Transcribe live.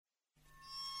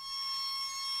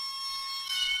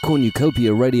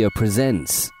Cornucopia Radio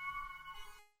presents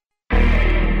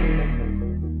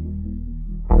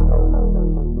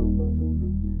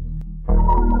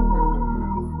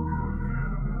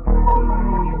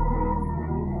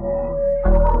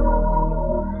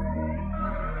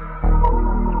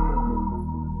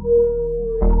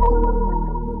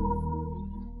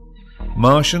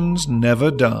Martians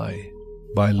Never Die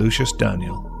by Lucius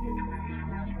Daniel.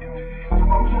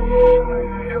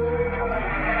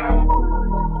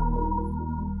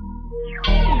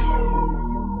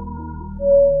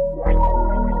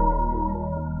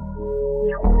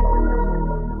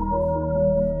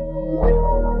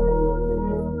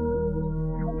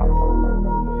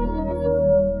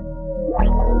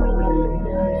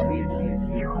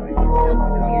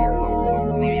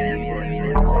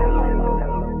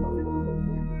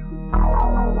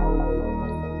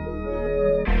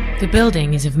 The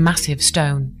building is of massive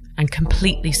stone and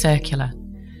completely circular.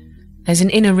 There's an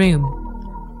inner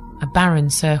room, a barren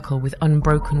circle with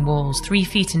unbroken walls, 3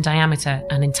 feet in diameter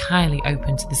and entirely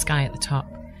open to the sky at the top.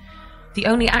 The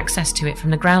only access to it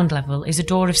from the ground level is a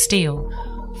door of steel,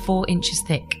 4 inches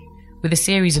thick, with a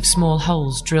series of small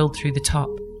holes drilled through the top.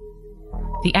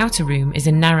 The outer room is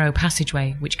a narrow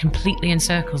passageway which completely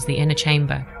encircles the inner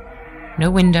chamber.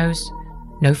 No windows,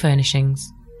 no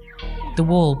furnishings. The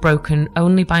wall broken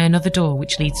only by another door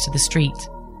which leads to the street.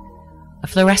 A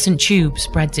fluorescent tube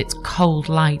spreads its cold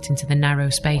light into the narrow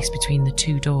space between the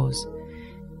 2 doors,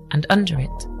 and under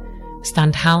it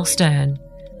stand Hal Stern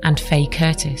and Faye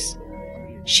Curtis.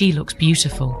 She looks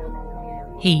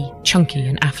beautiful, he chunky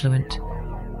and affluent,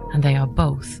 and they are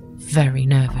both very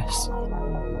nervous.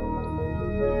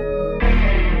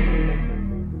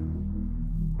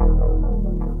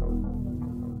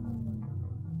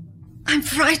 I'm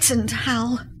frightened,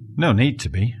 Hal. No need to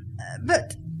be.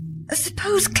 But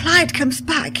suppose Clyde comes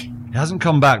back. He hasn't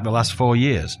come back the last 4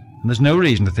 years, and there's no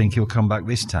reason to think he'll come back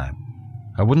this time.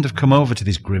 I wouldn't have come over to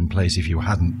this grim place if you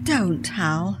hadn't. Don't,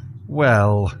 Hal.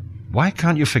 Well, why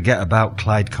can't you forget about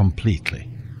Clyde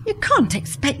completely? You can't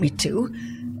expect me to.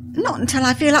 Not until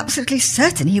I feel absolutely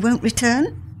certain he won't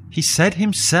return. He said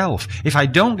himself, if I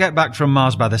don't get back from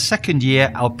Mars by the 2nd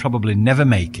year, I'll probably never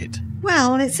make it.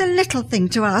 Well, it's a little thing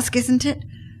to ask, isn't it?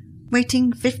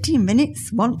 Waiting 15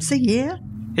 minutes once a year?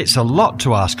 It's a lot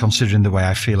to ask considering the way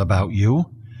I feel about you.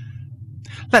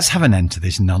 Let's have an end to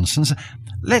this nonsense.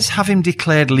 Let's have him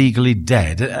declared legally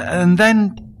dead, and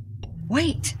then...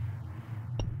 Wait.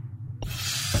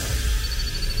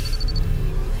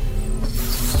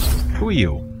 Who are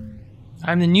you?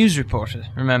 I'm the news reporter,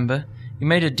 remember? You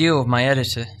made a deal with my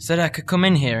editor, said I could come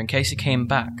in here in case he came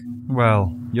back.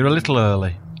 Well, you're a little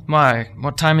early. Why?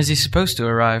 What time is he supposed to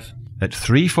arrive? At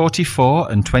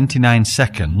 3:44 and 29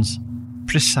 seconds,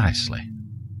 precisely.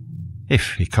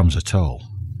 If he comes at all.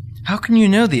 How can you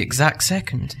know the exact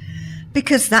second?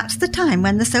 Because that's the time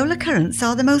when the solar currents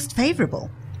are the most favourable.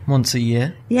 Once a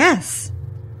year? Yes.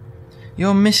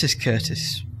 You're Mrs.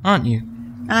 Curtis, aren't you?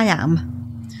 I am.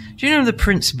 Do you know the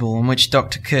principle on which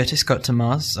Dr. Curtis got to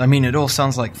Mars? I mean, it all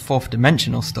sounds like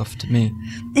fourth-dimensional stuff to me.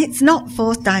 It's not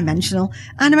fourth-dimensional,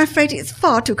 and I'm afraid it's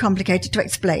far too complicated to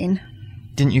explain.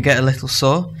 Didn't you get a little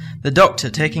sore? The doctor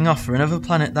taking off for another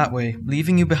planet that way,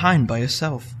 leaving you behind by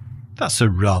yourself. That's a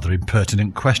rather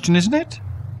impertinent question, isn't it?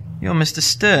 You're Mr.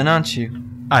 Stern, aren't you?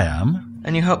 I am.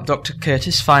 And you helped Dr.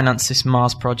 Curtis finance this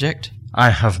Mars project? I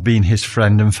have been his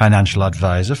friend and financial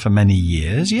advisor for many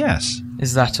years, yes.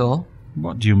 Is that all?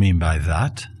 What do you mean by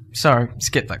that? Sorry,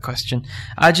 skip that question.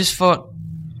 I just thought,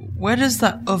 where does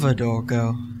that other door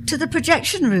go? To the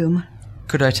projection room.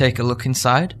 Could I take a look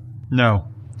inside? No.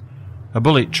 A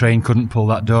bullet train couldn't pull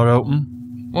that door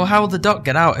open. Well, how will the doc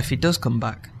get out if he does come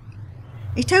back?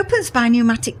 It opens by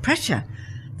pneumatic pressure.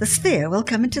 The sphere will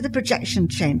come into the projection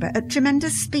chamber at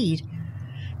tremendous speed.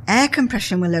 Air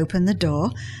compression will open the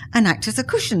door and act as a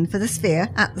cushion for the sphere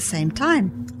at the same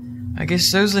time. I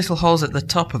guess those little holes at the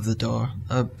top of the door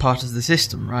are part of the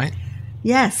system, right?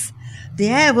 Yes. The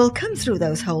air will come through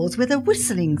those holes with a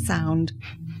whistling sound.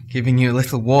 Giving you a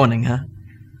little warning, huh?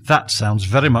 That sounds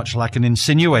very much like an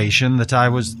insinuation that I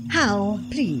was... Hal,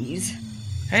 please.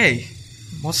 Hey,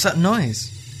 what's that noise?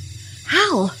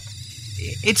 Hal!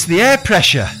 It's the air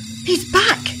pressure! He's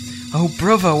back! Oh,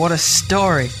 brother, what a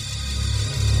story!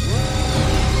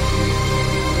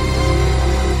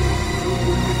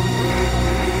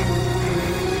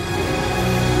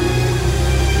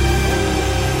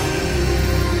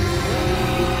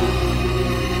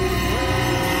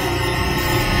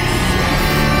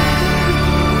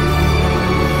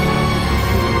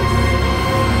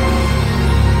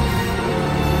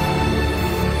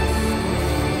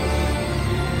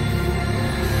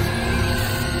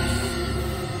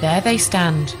 There they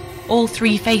stand, all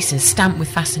three faces stamped with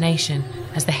fascination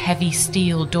as the heavy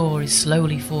steel door is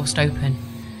slowly forced open.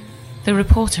 The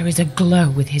reporter is aglow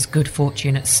with his good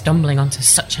fortune at stumbling onto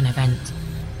such an event.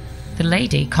 The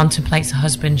lady contemplates a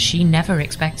husband she never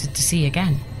expected to see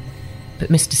again. But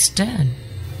Mr. Stern,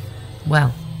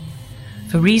 well,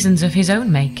 for reasons of his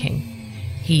own making,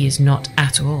 he is not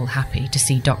at all happy to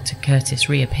see Dr. Curtis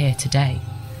reappear today.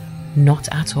 Not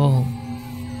at all.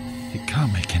 It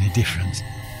can't make any difference.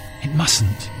 It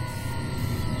mustn't.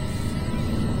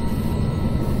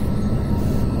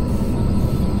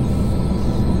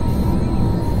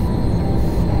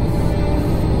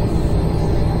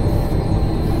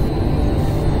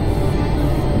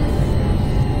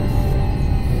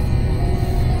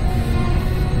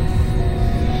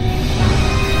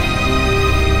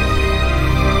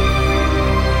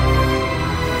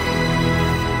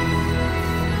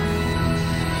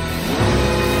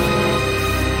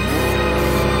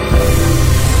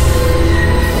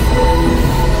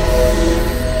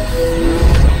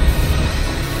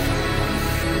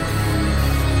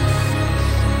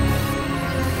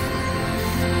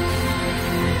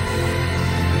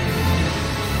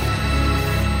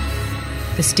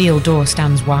 The steel door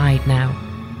stands wide now.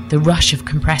 The rush of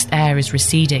compressed air is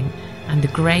receding, and the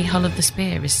grey hull of the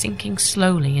spear is sinking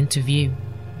slowly into view.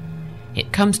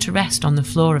 It comes to rest on the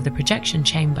floor of the projection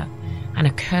chamber, and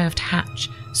a curved hatch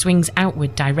swings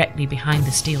outward directly behind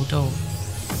the steel door.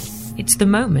 It's the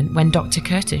moment when Dr.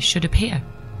 Curtis should appear.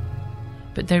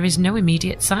 But there is no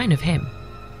immediate sign of him.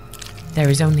 There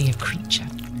is only a creature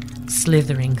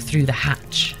slithering through the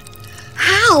hatch.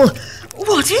 Hal!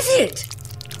 What is it?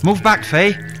 Move back,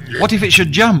 Faye. What if it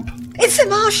should jump? It's a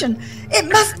Martian.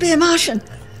 It must be a Martian.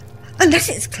 Unless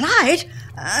it's Clyde,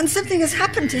 and something has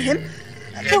happened to him.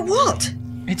 But what?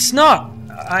 It's not.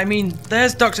 I mean,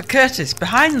 there's Dr. Curtis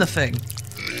behind the thing.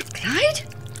 Clyde?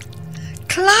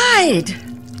 Clyde!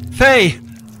 Faye,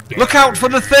 look out for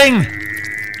the thing!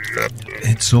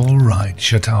 It's all right,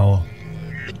 Shatowel.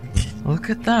 Look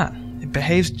at that. It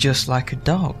behaves just like a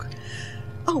dog.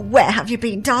 Oh, where have you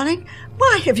been, darling?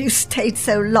 Why have you stayed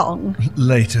so long?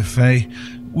 Later, Faye.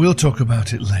 We'll talk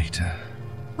about it later.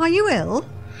 Are you ill?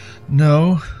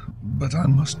 No, but I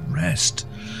must rest.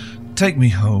 Take me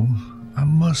home. I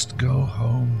must go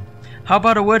home. How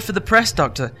about a word for the press,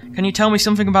 Doctor? Can you tell me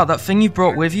something about that thing you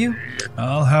brought with you?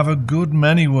 I'll have a good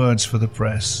many words for the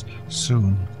press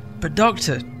soon. But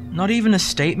Doctor, not even a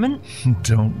statement?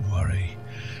 Don't worry.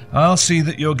 I'll see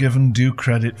that you're given due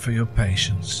credit for your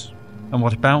patience. And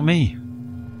what about me?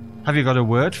 Have you got a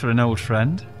word for an old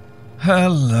friend?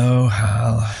 Hello,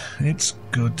 Hal. It's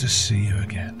good to see you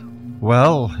again.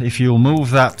 Well, if you'll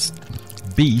move that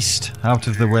beast out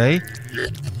of the way,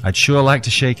 I'd sure like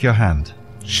to shake your hand.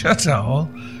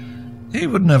 Shatowel? He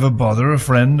would never bother a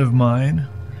friend of mine.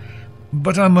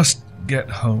 But I must get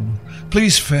home.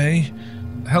 Please, Faye,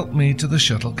 help me to the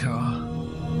shuttle car.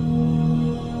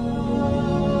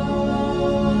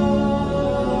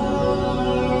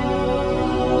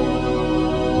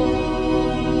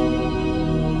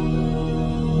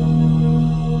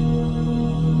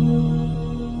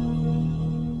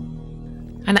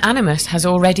 An animus has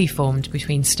already formed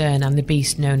between Stern and the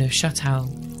beast known as Shatowel.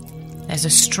 There's a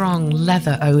strong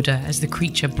leather odour as the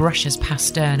creature brushes past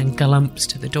Stern and galumps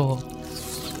to the door.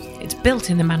 It's built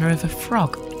in the manner of a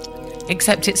frog,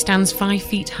 except it stands 5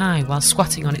 feet high while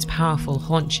squatting on its powerful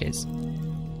haunches.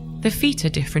 The feet are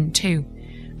different too,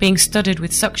 being studded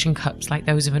with suction cups like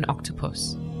those of an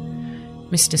octopus.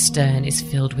 Mr. Stern is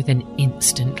filled with an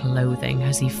instant loathing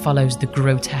as he follows the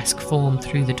grotesque form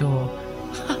through the door.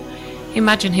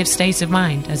 Imagine his state of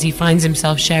mind as he finds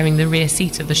himself sharing the rear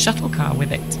seat of the shuttle car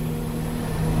with it.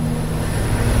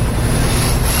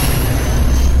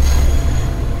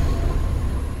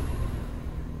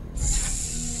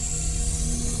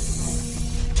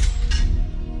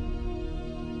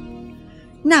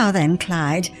 Now then,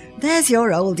 Clyde, there's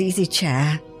your old easy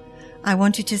chair. I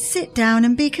want you to sit down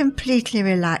and be completely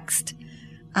relaxed.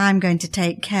 I'm going to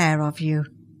take care of you.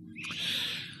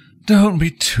 Don't be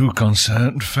too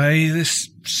concerned, Faye. This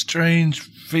strange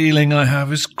feeling I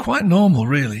have is quite normal,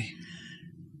 really.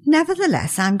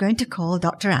 Nevertheless, I'm going to call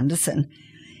Dr. Anderson.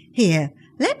 Here,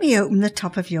 let me open the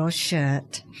top of your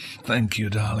shirt. Thank you,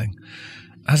 darling.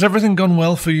 Has everything gone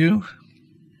well for you?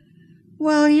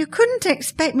 Well, you couldn't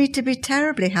expect me to be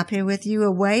terribly happy with you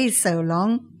away so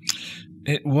long.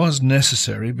 It was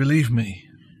necessary, believe me.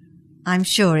 I'm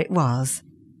sure it was.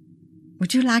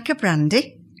 Would you like a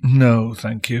brandy? No,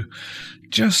 thank you.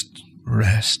 Just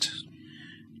rest.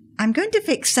 I'm going to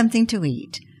fix something to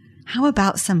eat. How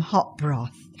about some hot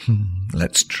broth?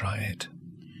 Let's try it.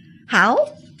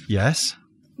 Hal? Yes?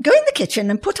 Go in the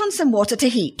kitchen and put on some water to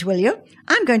heat, will you?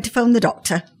 I'm going to phone the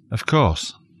doctor. Of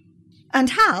course. And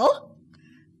Hal,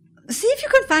 see if you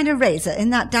can find a razor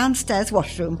in that downstairs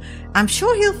washroom. I'm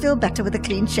sure he'll feel better with a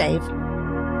clean shave.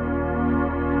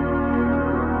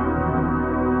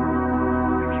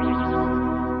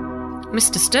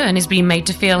 Mr. Stern is being made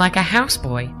to feel like a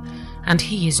houseboy, and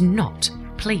he is not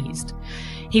pleased.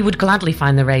 He would gladly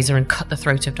find the razor and cut the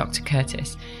throat of Dr.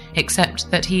 Curtis, except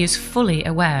that he is fully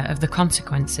aware of the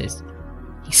consequences.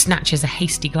 He snatches a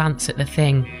hasty glance at the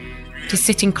thing. It is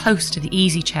sitting close to the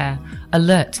easy chair,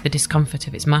 alert to the discomfort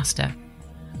of its master.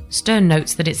 Stern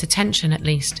notes that its attention, at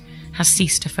least, has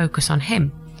ceased to focus on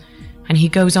him, and he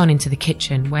goes on into the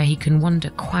kitchen where he can wonder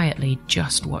quietly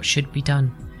just what should be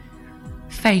done.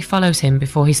 Faye follows him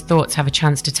before his thoughts have a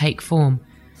chance to take form.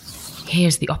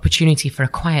 Here's the opportunity for a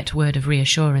quiet word of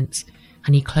reassurance,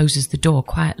 and he closes the door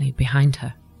quietly behind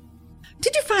her.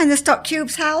 Did you find the stock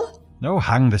cubes, Hal? No,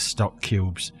 hang the stock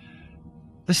cubes.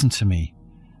 Listen to me.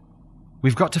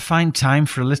 We've got to find time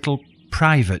for a little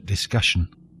private discussion.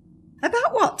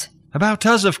 About what? About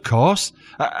us, of course.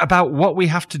 About what we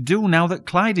have to do now that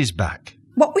Clyde is back.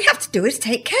 What we have to do is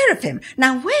take care of him.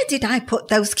 Now, where did I put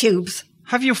those cubes?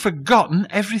 Have you forgotten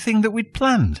everything that we'd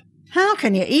planned? How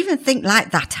can you even think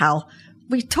like that, Hal?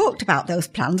 We talked about those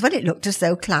plans when it looked as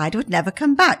though Clyde would never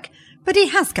come back. But he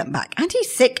has come back, and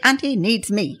he's sick, and he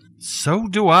needs me. So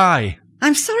do I.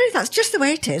 I'm sorry, that's just the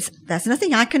way it is. There's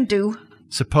nothing I can do.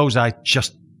 Suppose I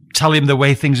just tell him the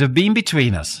way things have been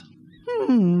between us.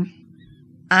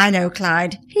 I know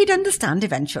Clyde. He'd understand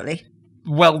eventually.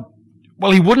 Well,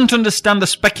 he wouldn't understand the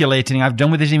speculating I've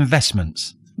done with his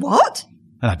investments. What?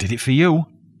 And I did it for you.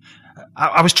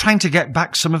 I was trying to get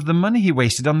back some of the money he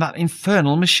wasted on that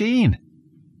infernal machine.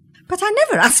 But I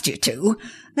never asked you to.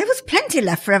 There was plenty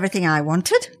left for everything I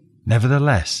wanted.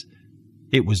 Nevertheless,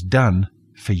 it was done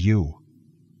for you.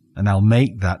 And I'll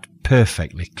make that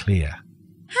perfectly clear.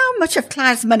 How much of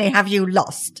Clyde's money have you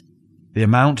lost? The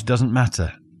amount doesn't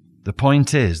matter. The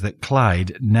point is that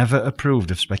Clyde never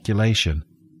approved of speculation,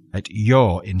 at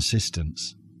your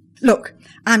insistence. Look,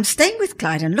 I'm staying with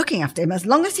Clyde and looking after him as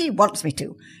long as he wants me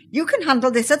to. You can handle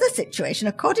this other situation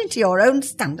according to your own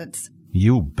standards.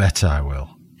 You bet I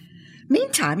will.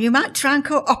 Meantime, you might try and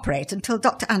cooperate until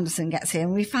Dr. Anderson gets here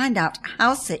and we find out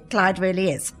how sick Clyde really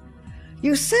is.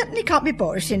 You certainly can't be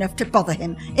boorish enough to bother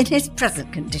him in his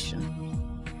present condition.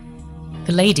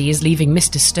 The lady is leaving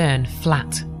Mr. Stern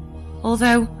flat,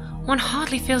 although one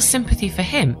hardly feels sympathy for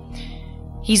him.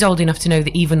 He's old enough to know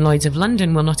that even Lloyds of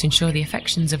London will not ensure the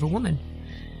affections of a woman.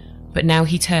 But now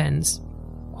he turns,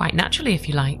 quite naturally if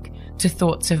you like, to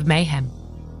thoughts of mayhem.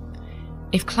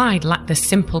 If Clyde lacked the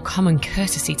simple common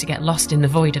courtesy to get lost in the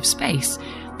void of space,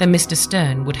 then Mr.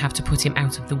 Stern would have to put him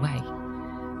out of the way.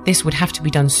 This would have to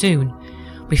be done soon,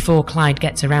 before Clyde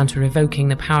gets around to revoking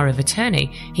the power of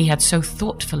attorney he had so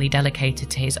thoughtfully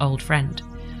delegated to his old friend.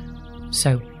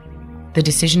 So, the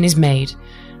decision is made,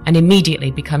 and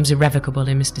immediately becomes irrevocable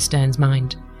in Mr. Stern's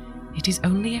mind. It is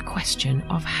only a question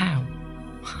of how.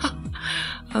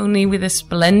 Only with a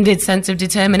splendid sense of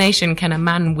determination can a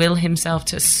man will himself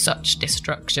to such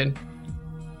destruction.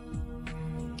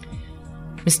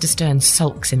 Mr. Stern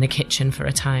sulks in the kitchen for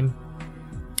a time.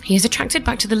 He is attracted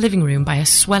back to the living room by a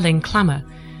swelling clamour,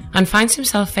 and finds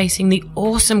himself facing the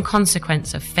awesome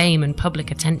consequence of fame and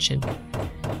public attention.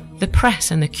 The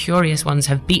press and the curious ones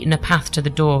have beaten a path to the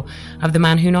door of the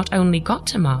man who not only got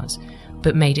to Mars,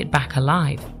 but made it back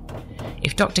alive.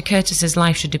 If Dr. Curtis's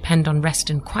life should depend on rest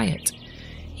and quiet,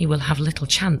 he will have little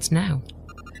chance now.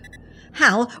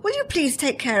 Hal, will you please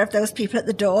take care of those people at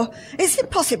the door? It's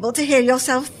impossible to hear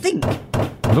yourself think.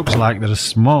 Looks like there's a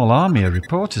small army of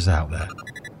reporters out there.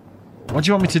 What do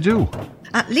you want me to do?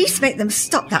 At least make them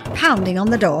stop that pounding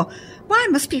on the door. Why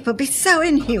must people be so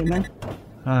inhuman?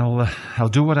 I'll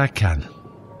do what I can.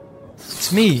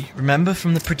 It's me, remember,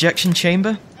 from the projection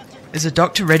chamber? Is the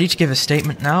doctor ready to give a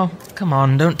statement now? Come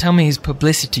on, don't tell me he's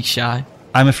publicity shy.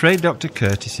 I'm afraid Dr.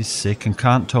 Curtis is sick and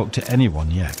can't talk to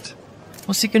anyone yet.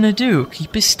 What's he gonna do?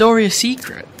 Keep his story a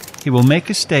secret? He will make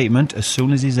a statement as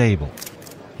soon as he's able.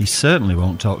 He certainly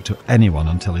won't talk to anyone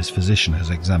until his physician has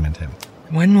examined him.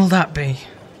 When will that be?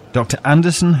 Dr.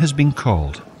 Anderson has been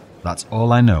called. That's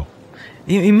all I know.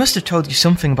 He must have told you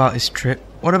something about his trip.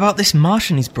 What about this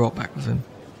Martian he's brought back with him?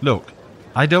 Look,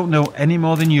 I don't know any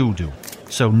more than you do,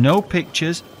 so no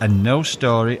pictures and no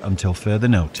story until further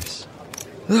notice.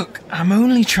 Look, I'm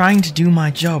only trying to do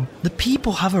my job. The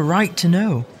people have a right to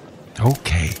know.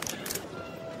 Okay.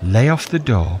 Lay off the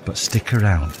door, but stick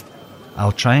around.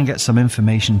 I'll try and get some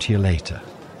information to you later.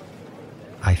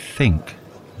 I think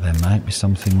there might be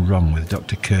something wrong with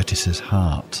Dr. Curtis's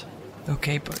heart.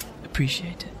 Okay, but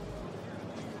appreciate it.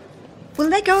 Will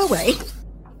they go away?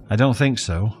 I don't think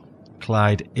so.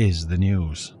 Clyde is the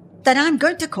news. Then I'm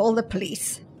going to call the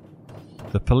police.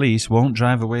 The police won't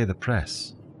drive away the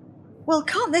press. Well,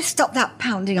 can't they stop that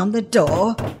pounding on the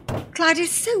door? Clyde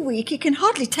is so weak he can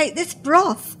hardly take this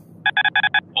broth.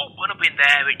 Open up in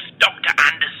there, it's Dr.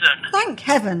 Anderson. Thank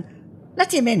heaven.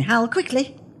 Let him in, Hal,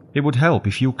 quickly. It would help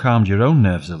if you calmed your own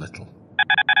nerves a little.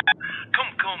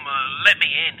 Come, let me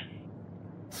in.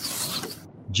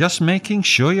 Just making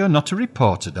sure you're not a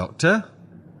reporter, Doctor.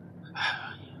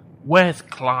 Where's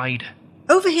Clyde?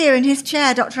 Over here in his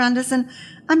chair, Dr. Anderson.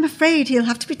 I'm afraid he'll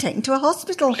have to be taken to a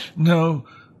hospital. No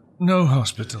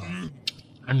hospital.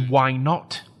 And why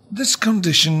not? This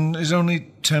condition is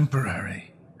only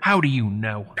temporary. How do you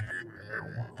know?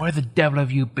 Where the devil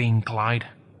have you been, Clyde?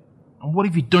 And what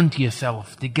have you done to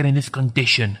yourself to get in this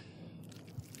condition?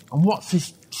 And what's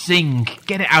this thing?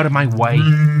 Get it out of my way.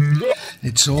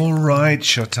 It's all right,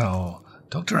 Shutowl.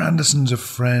 Dr. Anderson's a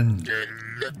friend.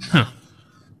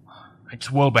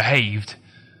 It's well behaved,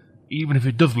 even if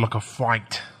it does look a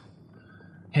fright.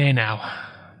 Here now,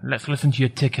 let's listen to your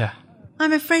ticker.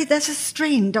 I'm afraid there's a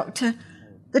strain, Doctor.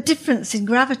 The difference in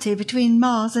gravity between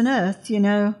Mars and Earth, you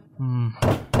know.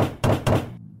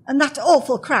 And that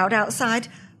awful crowd outside.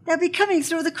 They'll be coming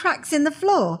through the cracks in the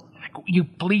floor. Will you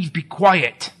please be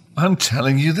quiet? I'm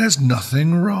telling you, there's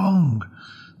nothing wrong.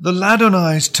 The lad and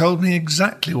I told me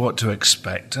exactly what to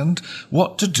expect and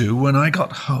what to do when I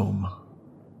got home.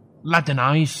 Lad and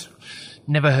Eyes?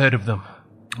 Never heard of them.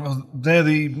 Well, they're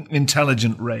the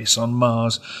intelligent race on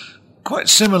Mars. Quite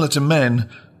similar to men,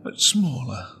 but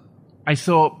smaller. I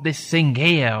thought this thing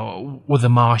here was a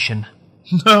Martian.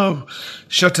 No,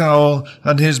 Shutowl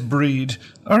and his breed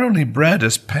are only bred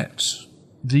as pets.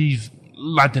 These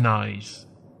Lad and Eyes,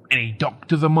 any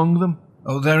doctors among them?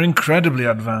 Oh, they're incredibly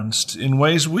advanced in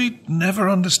ways we'd never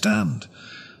understand.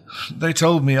 They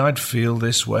told me I'd feel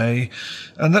this way,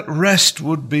 and that rest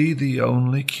would be the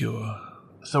only cure.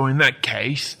 So in that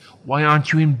case, why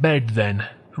aren't you in bed then?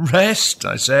 Rest,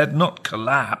 I said, not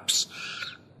collapse.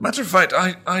 Matter of fact,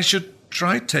 I should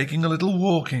try taking a little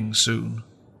walking soon.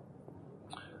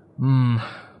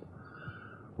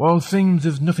 Well, seems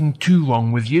there's nothing too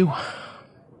wrong with you.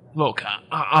 Look,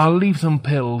 I'll leave some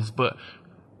pills, but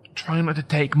try not to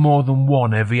take more than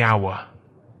one every hour.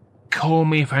 Call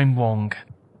me if I'm wrong.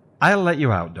 I'll let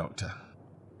you out, Doctor.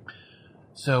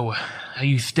 So, are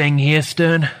you staying here,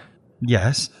 Stern?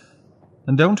 Yes.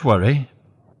 And don't worry.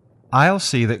 I'll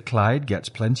see that Clyde gets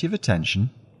plenty of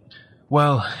attention.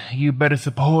 Well, you better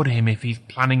support him if he's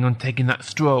planning on taking that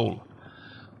stroll.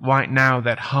 Right now,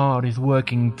 that heart is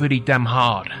working pretty damn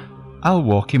hard. I'll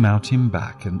walk him out in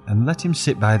back and let him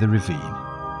sit by the ravine.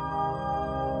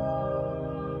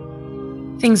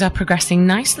 Things are progressing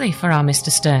nicely for our Mr.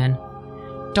 Stern.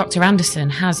 Dr. Anderson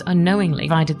has unknowingly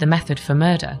provided the method for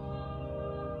murder.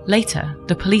 Later,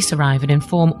 the police arrive and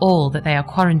inform all that they are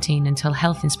quarantined until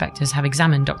health inspectors have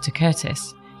examined Dr.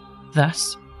 Curtis.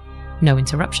 Thus, no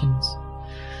interruptions.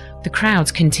 The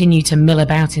crowds continue to mill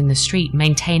about in the street,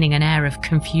 maintaining an air of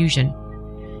confusion.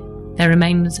 There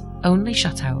remains only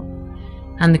Shutowl,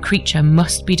 and the creature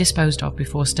must be disposed of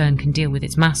before Stern can deal with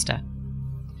its master.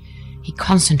 He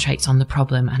concentrates on the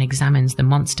problem and examines the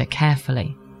monster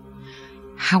carefully.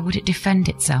 How would it defend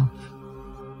itself?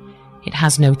 It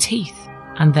has no teeth,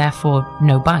 and therefore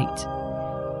no bite.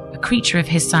 A creature of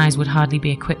his size would hardly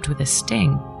be equipped with a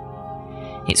sting.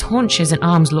 Its haunches and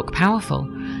arms look powerful,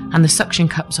 and the suction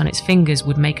cups on its fingers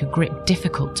would make a grip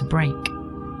difficult to break.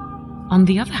 On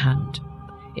the other hand,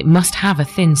 it must have a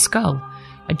thin skull,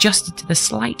 adjusted to the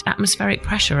slight atmospheric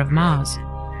pressure of Mars.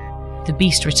 The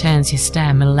beast returns his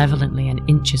stare malevolently and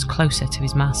inches closer to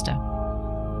his master.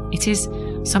 It is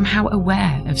somehow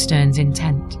aware of Stern's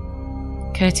intent.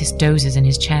 Curtis dozes in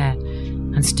his chair,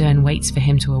 and Stern waits for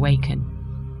him to awaken.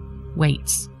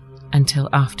 Waits until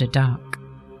after dark.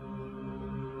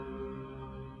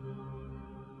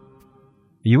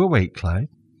 Are you awake, Clyde?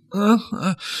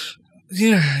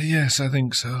 Yes, I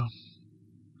think so.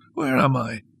 Where am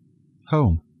I?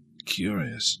 Home.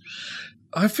 Curious.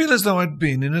 I feel as though I'd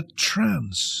been in a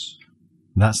trance.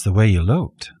 That's the way you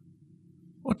looked.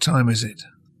 What time is it?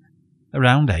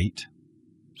 Around 8.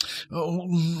 Oh,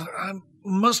 I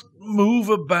must move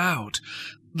about.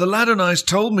 The lad and I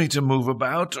told me to move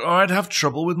about, or I'd have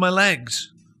trouble with my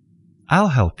legs. I'll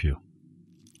help you.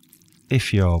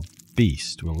 If your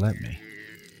beast will let me.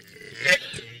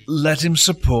 Let him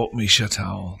support me,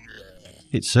 Shutowl.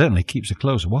 It certainly keeps a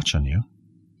close watch on you.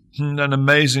 An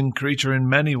amazing creature in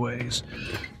many ways.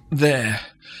 There.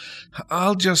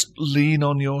 I'll just lean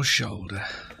on your shoulder.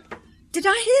 Did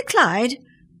I hear Clyde?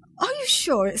 Are you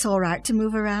sure it's all right to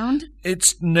move around?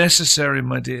 It's necessary,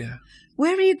 my dear.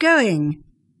 Where are you going?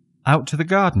 Out to the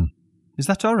garden. Is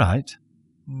that all right?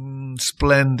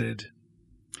 Splendid.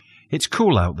 It's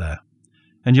cool out there,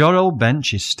 and your old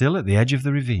bench is still at the edge of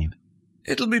the ravine.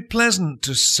 It'll be pleasant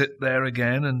to sit there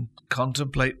again and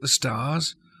contemplate the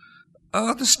stars.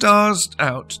 Are the stars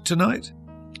out tonight?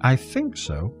 I think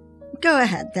so. Go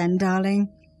ahead then, darling.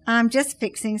 I'm just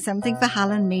fixing something for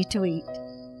Hal and me to eat.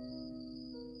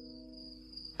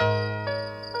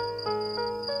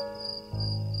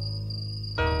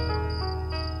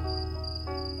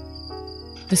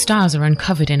 The stars are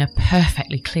uncovered in a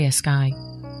perfectly clear sky.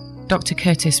 Dr.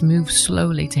 Curtis moves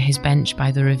slowly to his bench by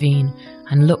the ravine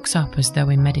and looks up as though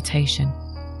in meditation.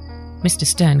 Mr.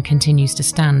 Stern continues to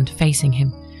stand facing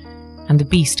him, and the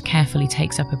beast carefully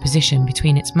takes up a position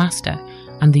between its master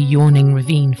and the yawning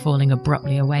ravine falling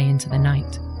abruptly away into the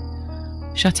night.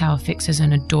 Shutowl fixes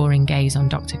an adoring gaze on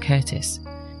Dr. Curtis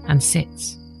and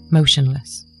sits,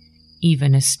 motionless,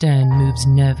 even as Stern moves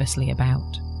nervously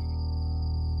about.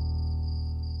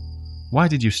 Why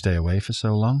did you stay away for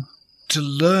so long? To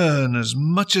learn as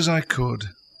much as I could.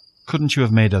 Couldn't you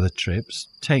have made other trips,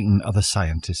 taken other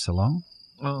scientists along?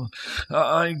 Oh,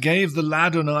 I gave the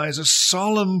Ladonais a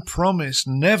solemn promise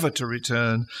never to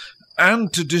return,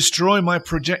 and to destroy my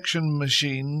projection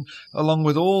machine along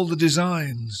with all the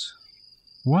designs.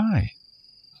 Why?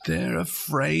 They're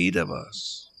afraid of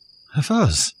us. Of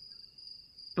us?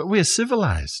 But we're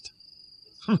civilized.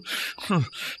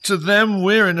 To them,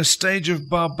 we're in a stage of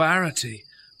barbarity.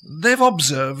 They've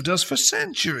observed us for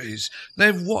centuries.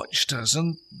 They've watched us,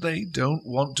 and they don't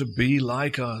want to be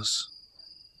like us.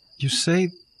 You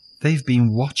say they've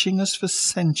been watching us for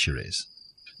centuries?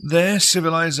 Their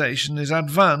civilization is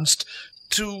advanced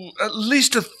to at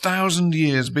least 1,000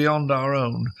 years beyond our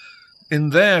own.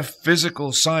 In their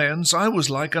physical science, I was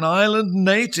like an island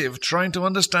native trying to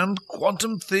understand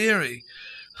quantum theory.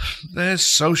 Their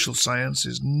social science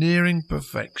is nearing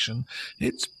perfection.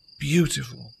 It's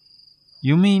beautiful.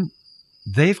 You mean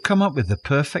they've come up with the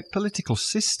perfect political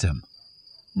system?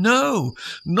 No,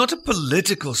 not a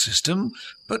political system,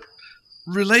 but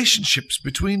relationships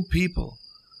between people.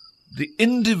 The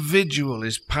individual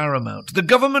is paramount. The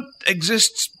government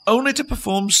exists only to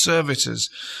perform services.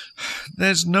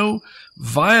 There's no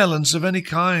violence of any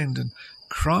kind, and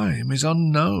crime is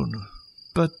unknown.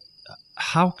 But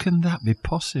how can that be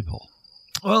possible?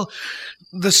 Well,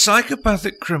 the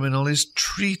psychopathic criminal is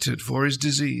treated for his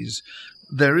disease.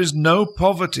 There is no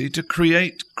poverty to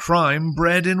create crime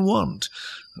bred in want.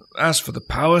 As for the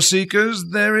power seekers,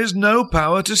 there is no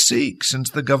power to seek, since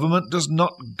the government does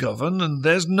not govern and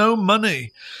there's no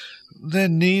money. Their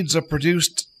needs are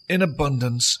produced in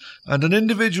abundance, and an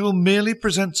individual merely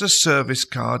presents a service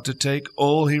card to take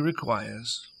all he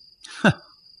requires.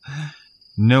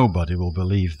 Nobody will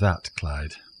believe that,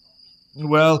 Clyde.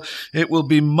 Well, it will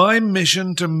be my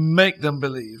mission to make them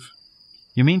believe.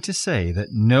 You mean to say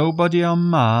that nobody on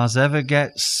Mars ever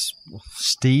gets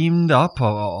steamed up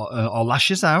or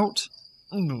lashes out?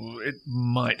 It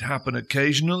might happen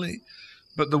occasionally,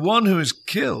 but the one who is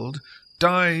killed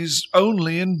dies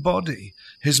only in body.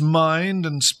 His mind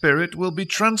and spirit will be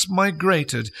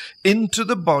transmigrated into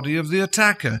the body of the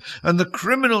attacker, and the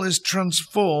criminal is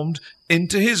transformed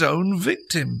into his own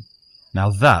victim. Now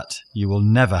that you will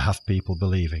never have people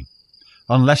believing,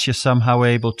 unless you're somehow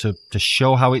able to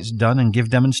show how it's done and give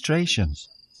demonstrations.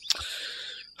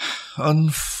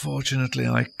 Unfortunately,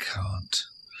 I can't.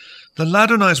 The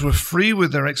Ladonais were free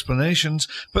with their explanations,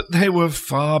 but they were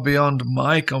far beyond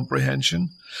my comprehension.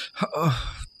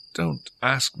 Oh, don't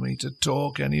ask me to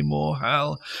talk any more,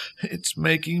 Hal. It's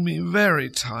making me very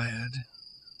tired.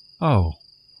 Oh,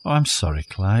 I'm sorry,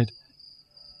 Clyde.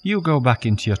 You go back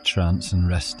into your trance and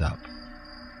rest up.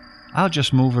 I'll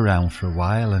just move around for a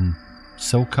while and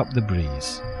soak up the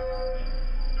breeze.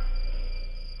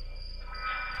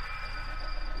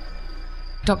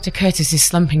 Dr. Curtis is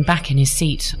slumping back in his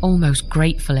seat, almost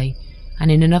gratefully,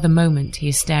 and in another moment he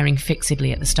is staring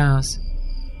fixedly at the stars.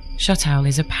 Shutowl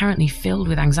is apparently filled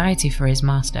with anxiety for his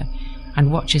master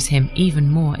and watches him even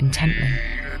more intently.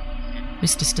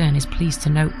 Mr. Stern is pleased to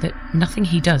note that nothing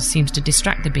he does seems to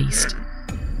distract the beast.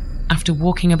 After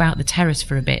walking about the terrace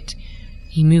for a bit,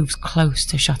 he moves close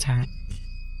to Shutowl.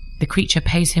 The creature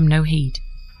pays him no heed.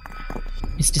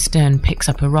 Mr. Stern picks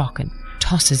up a rock and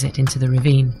tosses it into the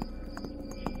ravine.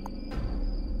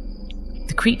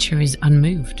 The creature is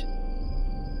unmoved.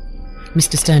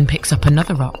 Mr. Stern picks up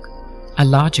another rock, a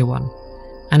larger one,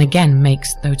 and again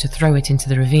makes though to throw it into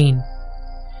the ravine.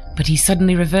 But he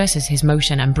suddenly reverses his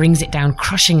motion and brings it down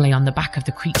crushingly on the back of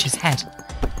the creature's head.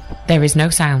 There is no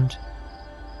sound,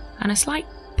 and a slight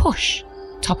push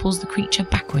topples the creature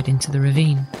backward into the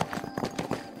ravine.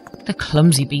 The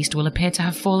clumsy beast will appear to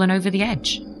have fallen over the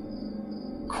edge.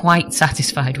 Quite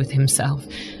satisfied with himself,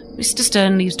 Mr.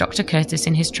 Stern leaves Dr. Curtis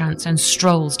in his trance and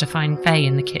strolls to find Faye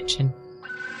in the kitchen.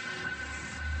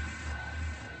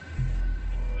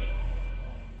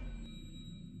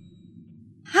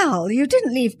 Hal, you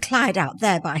didn't leave Clyde out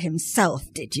there by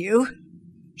himself, did you?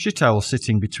 Chattel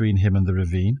sitting between him and the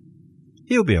ravine.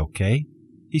 He'll be okay.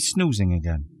 He's snoozing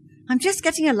again. I'm just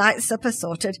getting a light supper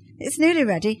sorted. It's nearly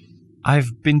ready.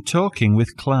 I've been talking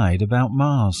with Clyde about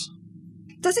Mars.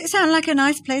 Does it sound like a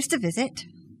nice place to visit?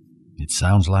 It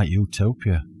sounds like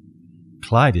Utopia.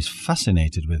 Clyde is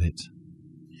fascinated with it.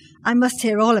 I must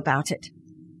hear all about it.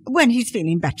 When he's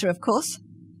feeling better, of course.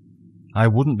 I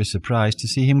wouldn't be surprised to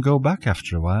see him go back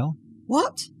after a while.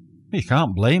 What? You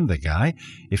can't blame the guy.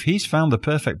 If he's found the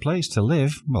perfect place to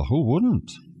live, well, who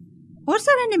wouldn't? Was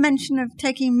there any mention of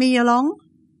taking me along?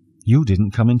 You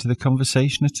didn't come into the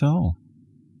conversation at all.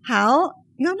 Hal,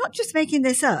 you're not just making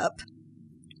this up.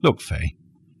 Look, Faye,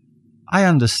 I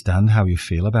understand how you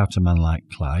feel about a man like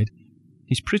Clyde.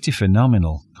 He's pretty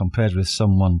phenomenal compared with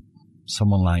someone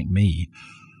like me.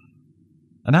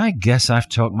 And I guess I've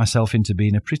talked myself into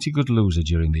being a pretty good loser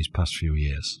during these past few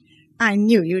years. I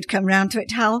knew you'd come round to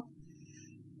it, Hal.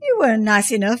 You were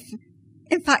nice enough.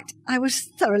 In fact, I was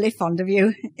thoroughly fond of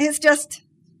you. It's just...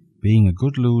 Being a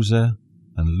good loser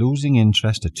and losing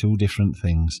interest are two different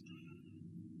things.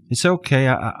 It's okay,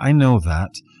 I know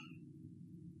that.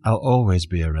 I'll always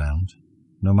be around,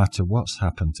 no matter what's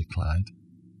happened to Clyde.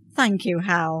 Thank you,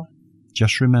 Hal.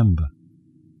 Just remember,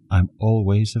 I'm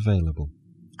always available.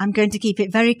 I'm going to keep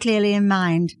it very clearly in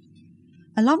mind,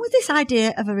 along with this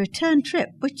idea of a return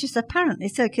trip, which is apparently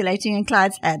circulating in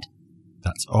Clyde's head.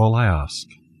 That's all I ask.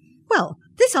 Well,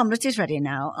 this omelette is ready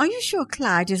now. Are you sure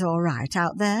Clyde is all right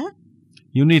out there?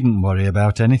 You needn't worry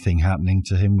about anything happening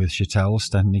to him with Chattel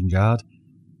standing guard.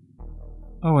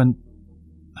 Oh, and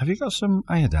have you got some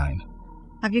iodine?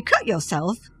 Have you cut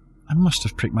yourself? I must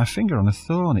have pricked my finger on a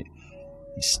thorn. It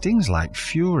stings like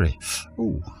fury.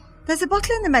 Ooh. There's a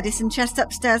bottle in the medicine chest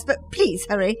upstairs, but please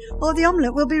hurry, or the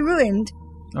omelette will be ruined.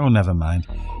 Oh, never mind.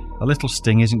 A little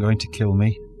sting isn't going to kill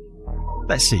me.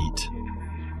 Let's eat.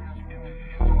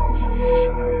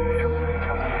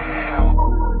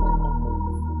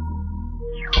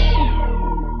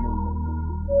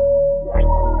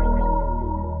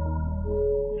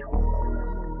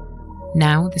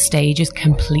 Now the stage is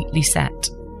completely set.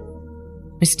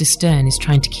 Mr. Stern is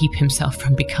trying to keep himself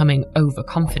from becoming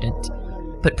overconfident,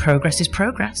 but progress is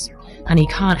progress, and he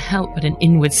can't help but an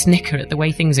inward snicker at the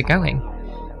way things are going.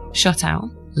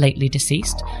 Chattel, lately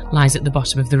deceased, lies at the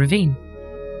bottom of the ravine.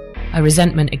 A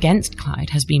resentment against Clyde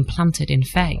has been planted in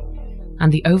Faye,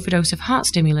 and the overdose of heart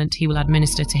stimulant he will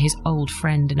administer to his old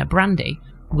friend in a brandy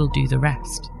will do the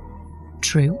rest.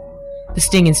 True, the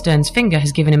sting in Stern's finger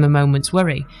has given him a moment's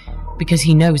worry, because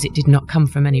he knows it did not come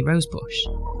from any rosebush.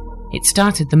 It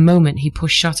started the moment he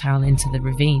pushed Chattel into the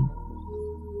ravine.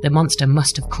 The monster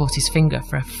must have caught his finger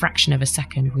for a fraction of a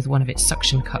second with one of its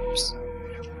suction cups.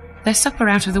 Their supper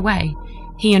out of the way,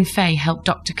 he and Faye help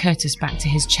Dr. Curtis back to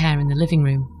his chair in the living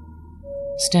room.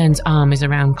 Stern's arm is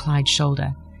around Clyde's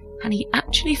shoulder, and he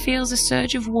actually feels a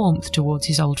surge of warmth towards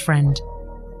his old friend.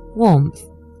 Warmth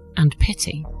and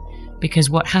pity, because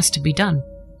what has to be done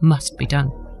must be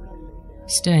done.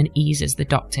 Stern eases the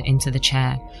doctor into the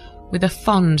chair, with a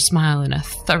fond smile and a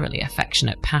thoroughly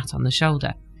affectionate pat on the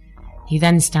shoulder. He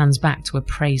then stands back to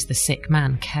appraise the sick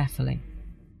man carefully.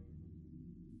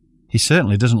 He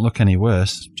certainly doesn't look any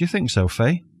worse. Do you think so,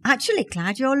 Faye? Actually,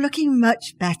 Clyde, you're looking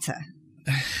much better.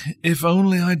 If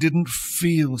only I didn't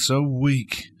feel so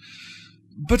weak.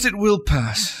 But it will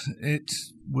pass. It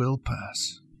will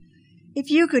pass. If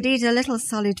you could eat a little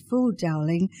solid food,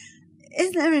 darling,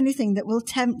 is there anything that will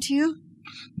tempt you?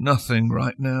 Nothing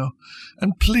right now.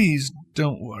 And please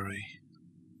don't worry.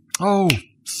 Oh,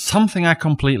 something I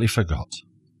completely forgot.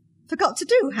 Forgot to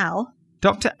do, Hal?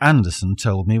 Dr. Anderson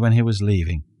told me when he was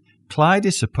leaving. Clyde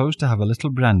is supposed to have a little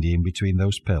brandy in between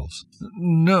those pills.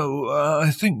 No,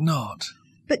 I think not.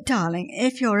 But, darling,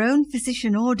 if your own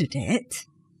physician ordered it...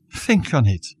 Think on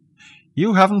it.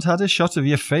 You haven't had a shot of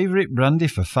your favourite brandy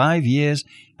for 5 years,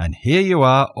 and here you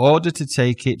are ordered to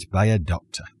take it by a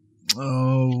doctor.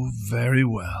 Oh, very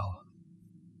well.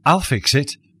 I'll fix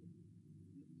it.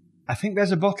 I think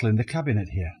there's a bottle in the cabinet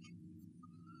here.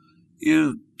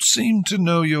 You seem to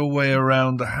know your way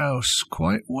around the house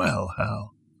quite well,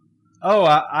 Hal. Oh,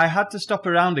 I had to stop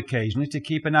around occasionally to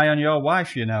keep an eye on your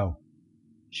wife, you know.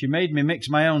 She made me mix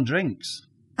my own drinks.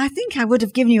 I think I would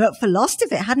have given you up for lost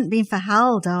if it hadn't been for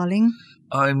Hal, darling.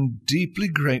 I'm deeply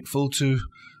grateful to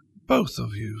both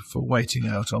of you, for waiting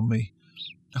out on me.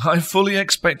 I fully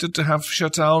expected to have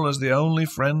Shataul as the only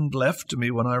friend left to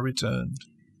me when I returned.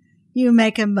 You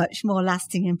make a much more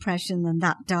lasting impression than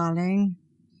that, darling.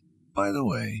 By the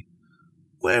way,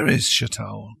 where is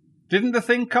Shataul? Didn't the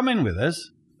thing come in with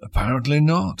us? Apparently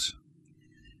not.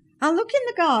 I'll look in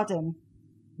the garden.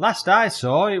 Last I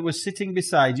saw, it was sitting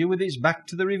beside you with its back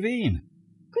to the ravine.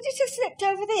 Could it have slipped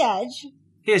over the edge?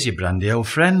 Here's your brandy, old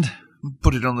friend.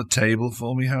 Put it on the table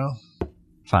for me, Hal.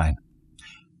 Fine.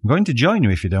 I'm going to join you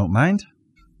if you don't mind.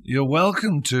 You're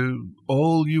welcome to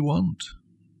all you want.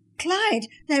 Clyde,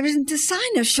 there isn't a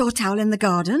sign of Shortowl in the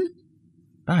garden.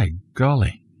 By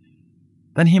golly.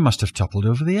 Then he must have toppled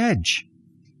over the edge.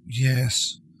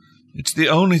 Yes. It's the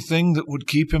only thing that would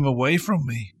keep him away from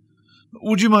me.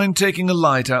 Would you mind taking a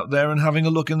light out there and having a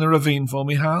look in the ravine for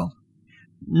me, Hal?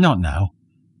 Not now.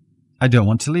 I don't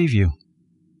want to leave you.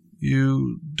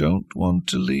 You don't want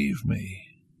to leave me?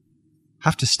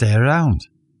 Have to stay around.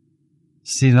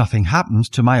 See nothing happens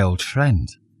to my old friend.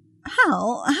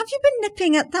 Hal, have you been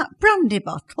nipping at that brandy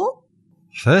bottle?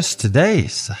 First today,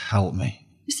 so help me.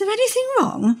 Is there anything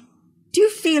wrong? Do you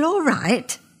feel all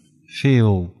right?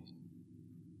 Feel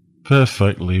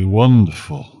perfectly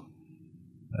wonderful.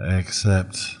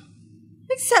 Except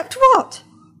what?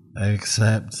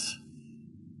 Except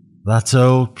that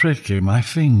old prick in my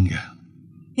finger.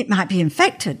 It might be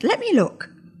infected. Let me look.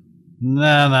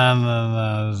 No,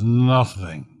 there's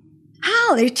nothing.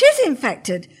 Hal, it is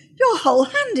infected. Your whole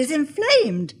hand is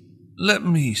inflamed. Let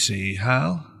me see,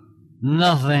 Hal.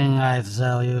 Nothing, I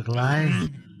tell you, Clyde.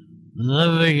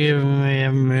 Never give me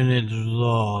a minute's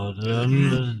thought,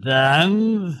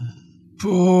 understand?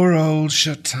 Poor old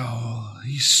Shataul.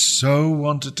 He so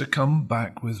wanted to come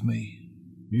back with me.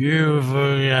 You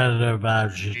forget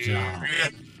about Shataul.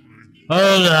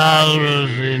 Old Hal will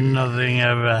see nothing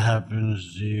ever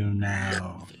happens to you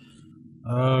now.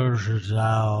 Old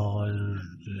Shataul is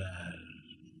dead.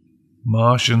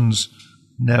 Martians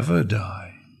never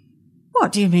die.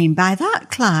 What do you mean by that,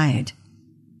 Clyde?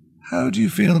 How do you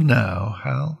feel now,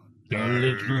 Hal? A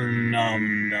little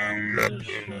numb down the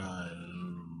side.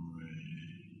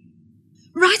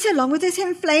 Right along with his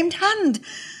inflamed hand.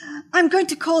 I'm going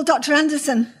to call Dr.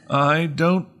 Anderson. I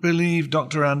don't believe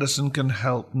Dr. Anderson can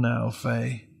help now,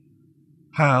 Faye.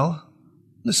 Hal,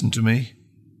 listen to me.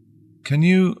 Can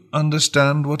you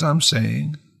understand what I'm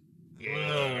saying?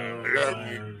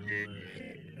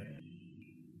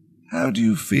 How do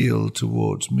you feel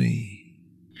towards me?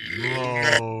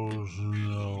 No.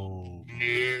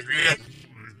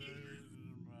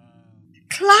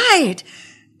 Clyde!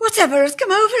 Whatever has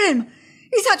come over him?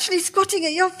 He's actually squatting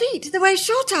at your feet the way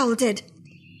Shortowl did.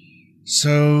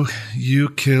 So, you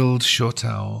killed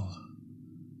Shortowl.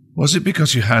 Was it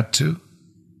because you had to?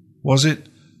 Was it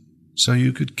so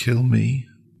you could kill me?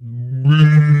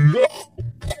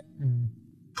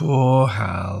 Poor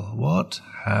Hal, what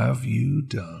have you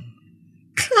done?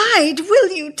 Clyde, will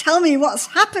you tell me what's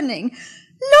happening?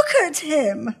 Look at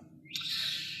him.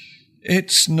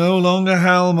 It's no longer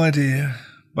Hal, my dear,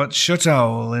 but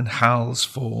Shataul in Hal's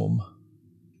form.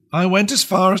 I went as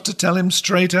far as to tell him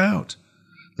straight out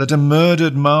that a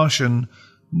murdered Martian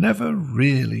never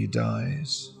really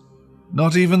dies.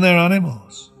 Not even their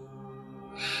animals.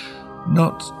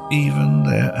 Not even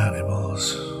their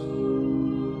animals.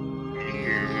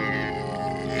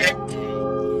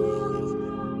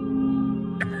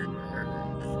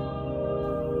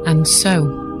 And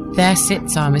so, there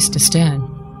sits our Mr. Stern.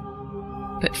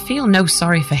 But feel no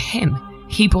sorry for him.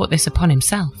 He brought this upon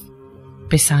himself.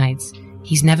 Besides,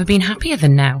 he's never been happier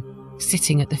than now,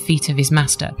 sitting at the feet of his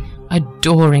master,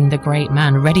 adoring the great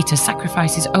man, ready to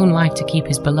sacrifice his own life to keep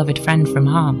his beloved friend from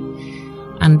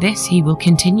harm. And this he will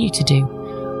continue to do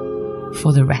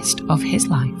for the rest of his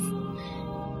life.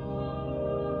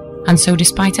 And so,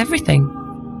 despite everything,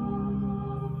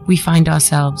 we find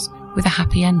ourselves with a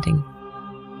happy ending.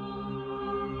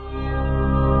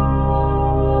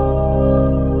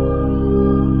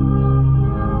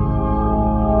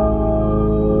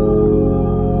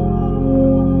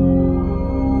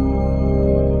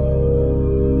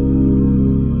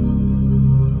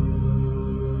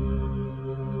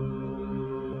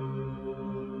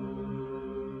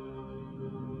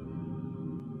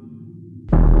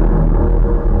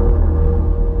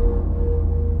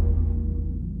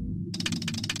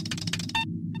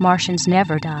 Martians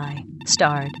Never Die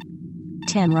starred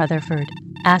Tim Rutherford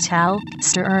as Hal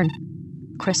Stern,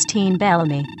 Christine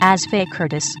Bellamy as Faye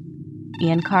Curtis,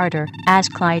 Ian Carter as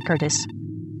Clyde Curtis,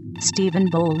 Stephen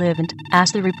Bolivant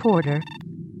as the reporter,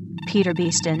 Peter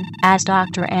Beeston as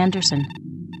Dr. Anderson,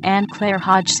 and Claire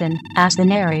Hodgson as the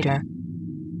narrator.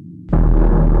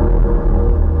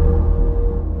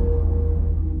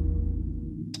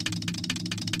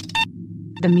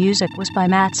 The music was by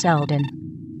Matt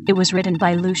Selden. It was written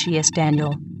by Lucius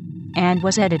Daniel and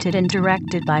was edited and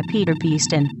directed by Peter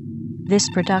Beeston. This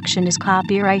production is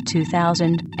copyright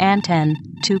 2010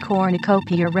 to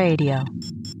Cornucopia Radio.